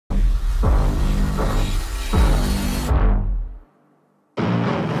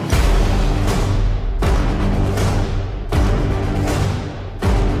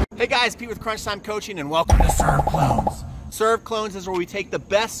guys, Pete with Crunch Time Coaching, and welcome to Serve Clones. Serve Clones is where we take the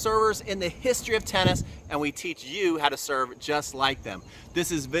best servers in the history of tennis and we teach you how to serve just like them.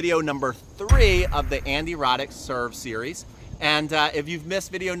 This is video number 3 of the Andy Roddick Serve series. And if you've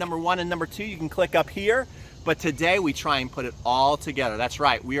missed video number 1 and number 2, you can click up here. But today we try and put it all together. That's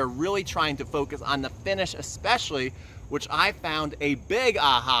right, we are really trying to focus on the finish especially, which I found a big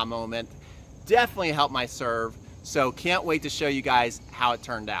aha moment. Definitely helped my serve. So can't wait to show you guys how it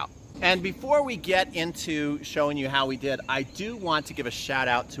turned out. And before we get into showing you how we did, I do want to give a shout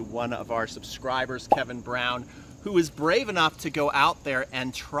out to one of our subscribers, Kevin Brown, who was brave enough to go out there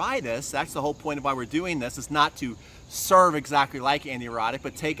and try this. That's the whole point of why we're doing this, is not to serve exactly like Andy Roddick,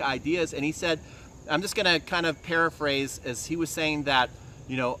 but take ideas. And he said, I'm just gonna kind of paraphrase, as he was saying that,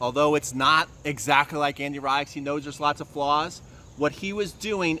 you know, although it's not exactly like Andy Roddick's, he knows there's lots of flaws. What he was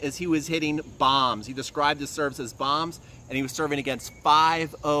doing is he was hitting bombs. He described his serves as bombs, and he was serving against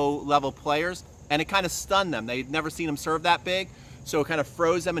 5-0 level players, and it kind of stunned them. They'd never seen him serve that big, so it kind of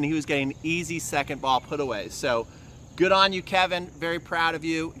froze them, and he was getting easy second ball putaways. So good on you, Kevin. Very proud of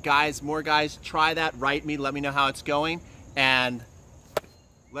you. Guys, more guys, try that. Write me, let me know how it's going, and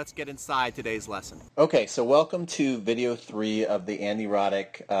let's get inside today's lesson. Okay, so welcome to video 3 of the Andy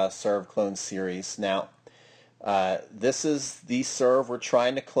Roddick Serve Clone series. Now, this is the serve we're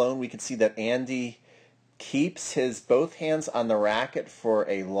trying to clone. We can see that Andy keeps his both hands on the racket for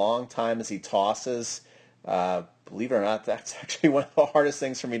a long time as he tosses. Believe it or not, that's actually one of the hardest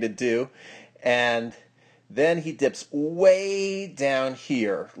things for me to do. And then he dips way down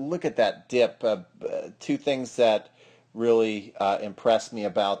here. Look at that dip. Two things that really impressed me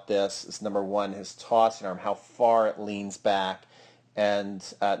about this is, number one, his tossing arm, how far it leans back,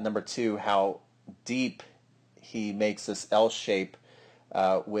 and number two, how deep he makes this L shape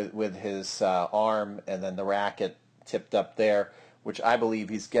with his arm, and then the racket tipped up there, which I believe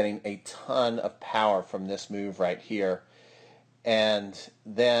he's getting a ton of power from this move right here. And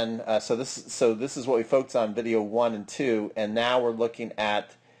then so this is what we focused on video 1 and 2, and now we're looking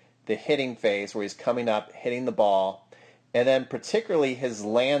at the hitting phase where he's coming up, hitting the ball, and then particularly his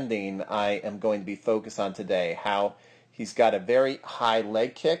landing I am going to be focused on today. How he's got a very high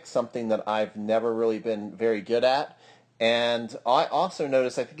leg kick, something that I've never really been very good at. And I also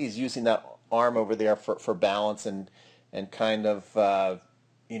noticed, I think he's using that arm over there for balance and kind of,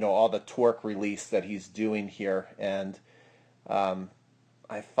 you know, all the torque release that he's doing here. And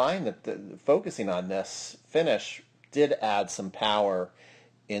I find that focusing on this finish did add some power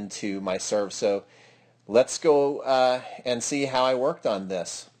into my serve. So let's go and see how I worked on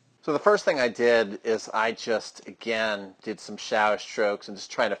this. So the first thing I did is I just, again, did some shallow strokes and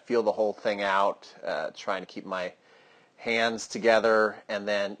just trying to feel the whole thing out, trying to keep my hands together, and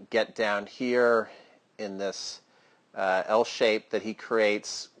then get down here in this L shape that he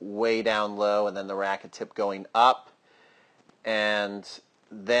creates way down low, and then the racket tip going up. And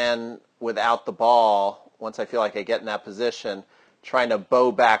then without the ball, once I feel like I get in that position, trying to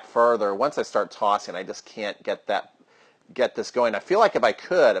bow back further. Once I start tossing, I just can't get this going. I feel like if I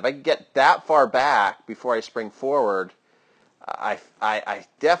could get that far back before I spring forward, I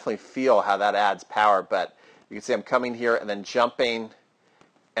definitely feel how that adds power. But you can see I'm coming here and then jumping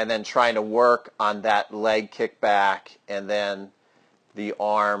and then trying to work on that leg kick back, and then the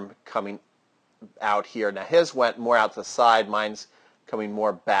arm coming out here. Now his went more out to the side, mine's coming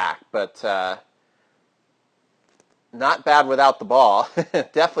more back, but not bad without the ball.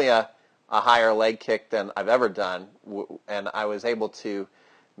 Definitely a higher leg kick than I've ever done, and I was able to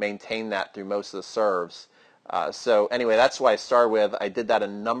maintain that through most of the serves. So anyway, that's what I started with. I did that a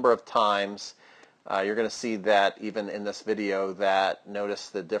number of times. You're going to see that even in this video, that notice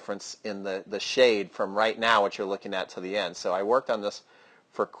the difference in the shade from right now, what you're looking at, to the end. So I worked on this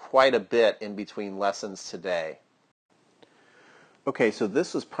for quite a bit in between lessons today. Okay, so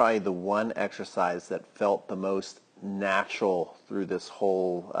this was probably the one exercise that felt the most natural through this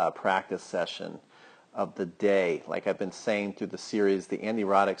whole practice session of the day. Like I've been saying through the series, the Andy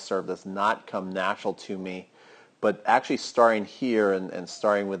Roddick serve does not come natural to me, but actually starting here and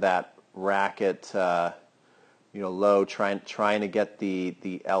starting with that racket, you know, low, trying to get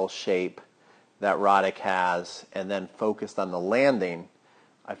the L shape that Roddick has, and then focused on the landing.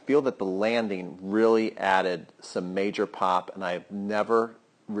 I feel that the landing really added some major pop, and I've never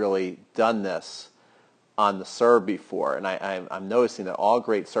really done this on the serve before, and I'm noticing that all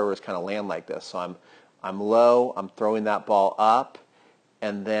great servers kind of land like this. So I'm low, I'm throwing that ball up,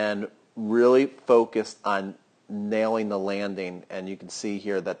 and then really focused on nailing the landing. And you can see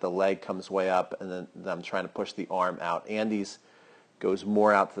here that the leg comes way up, and then I'm trying to push the arm out. Andy's goes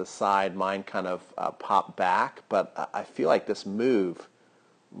more out to the side, mine kind of pop back, but I feel like this move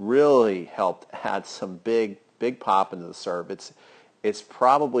really helped add some big pop into the serve. It's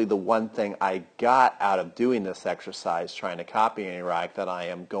probably the one thing I got out of doing this exercise, trying to copy Andy Roddick, that I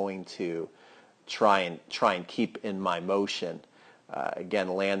am going to try and keep in my motion. Again,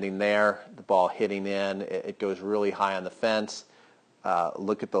 landing there, the ball hitting in, it goes really high on the fence.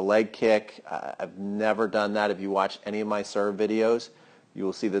 Look at the leg kick. I've never done that. If you watch any of my serve videos, you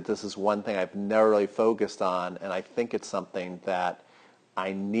will see that this is one thing I've never really focused on, and I think it's something that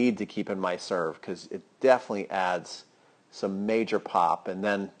I need to keep in my serve because it definitely adds some major pop. And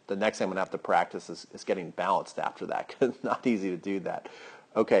then the next thing I'm going to have to practice is getting balanced after that, because it's not easy to do that.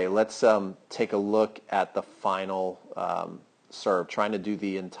 Okay, let's take a look at the final serve, trying to do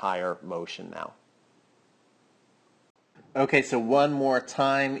the entire motion now. Okay, so one more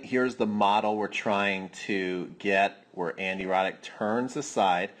time, here's the model we're trying to get where Andy Roddick turns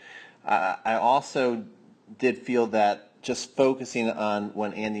aside. I also did feel that just focusing on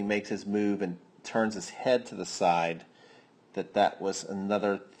when Andy makes his move and turns his head to the side, that was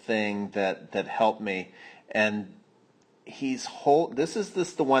another thing that helped me. And this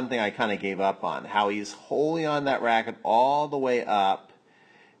is the one thing I kind of gave up on, how he's holding on that racket all the way up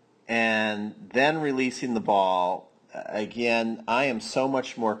and then releasing the ball. Again, I am so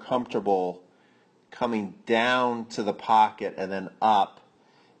much more comfortable coming down to the pocket and then up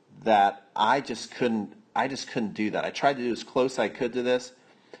that I just couldn't do that. I tried to do as close as I could to this,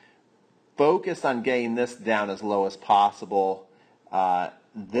 focused on getting this down as low as possible.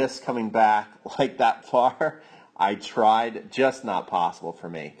 This coming back like that far, I tried, just not possible for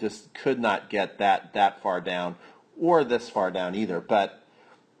me. Just could not get that far down, or this far down either. But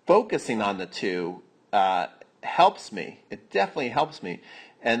focusing on the two helps me. It definitely helps me.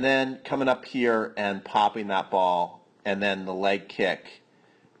 And then coming up here and popping that ball, and then the leg kick.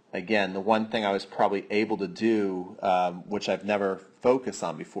 Again, the one thing I was probably able to do, which I've never focused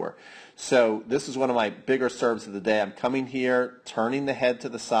on before. So this is one of my bigger serves of the day. I'm coming here, turning the head to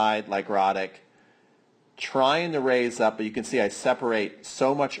the side like Roddick, trying to raise up, but you can see I separate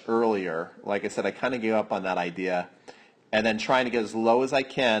so much earlier. Like I said, I kind of gave up on that idea. And then trying to get as low as I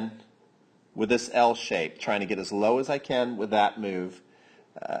can with this L shape, trying to get as low as I can with that move.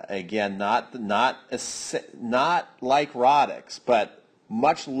 Again, not like Roddick's, but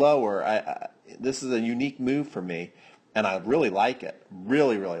much lower. This is a unique move for me, and I really like it.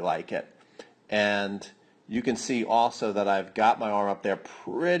 Really like it. And you can see also that I've got my arm up there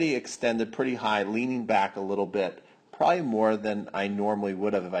pretty extended, pretty high, leaning back a little bit, probably more than I normally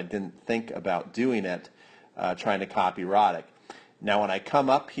would have if I didn't think about doing it, trying to copy Roddick. Now when I come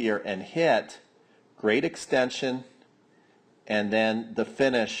up here and hit, great extension, and then the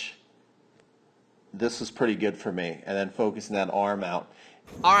finish, this is pretty good for me, and then focusing that arm out.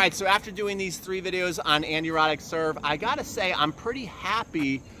 All right, so after doing these 3 videos on Andy Roddick's serve, I gotta say I'm pretty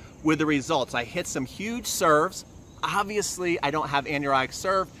happy with the results. I hit some huge serves. Obviously, I don't have Andy Roddick's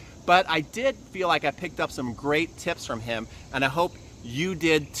serve, but I did feel like I picked up some great tips from him, and I hope you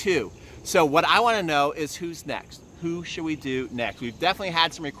did too. So what I wanna know is who's next? Who should we do next? We've definitely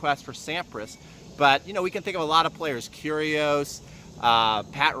had some requests for Sampras, but you know, we can think of a lot of players. Kyrgios,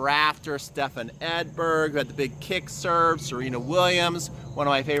 Pat Rafter, Stefan Edberg, who had the big kick serve, Serena Williams, one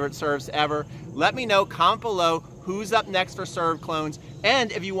of my favorite serves ever. Let me know, comment below who's up next for Serve Clones,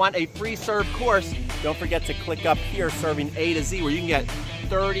 and if you want a free serve course, don't forget to click up here, Serving A to Z, where you can get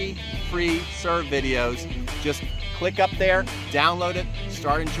 30 free serve videos. Just click up there, download it,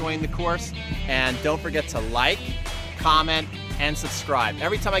 start enjoying the course, and don't forget to like, comment, and subscribe.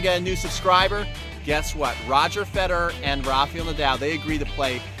 Every time I get a new subscriber, guess what? Roger Federer and Rafael Nadal, they agree to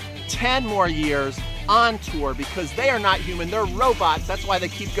play 10 more years on tour because they are not human, they're robots. That's why they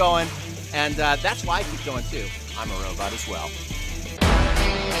keep going, and that's why I keep going too. I'm a robot as well.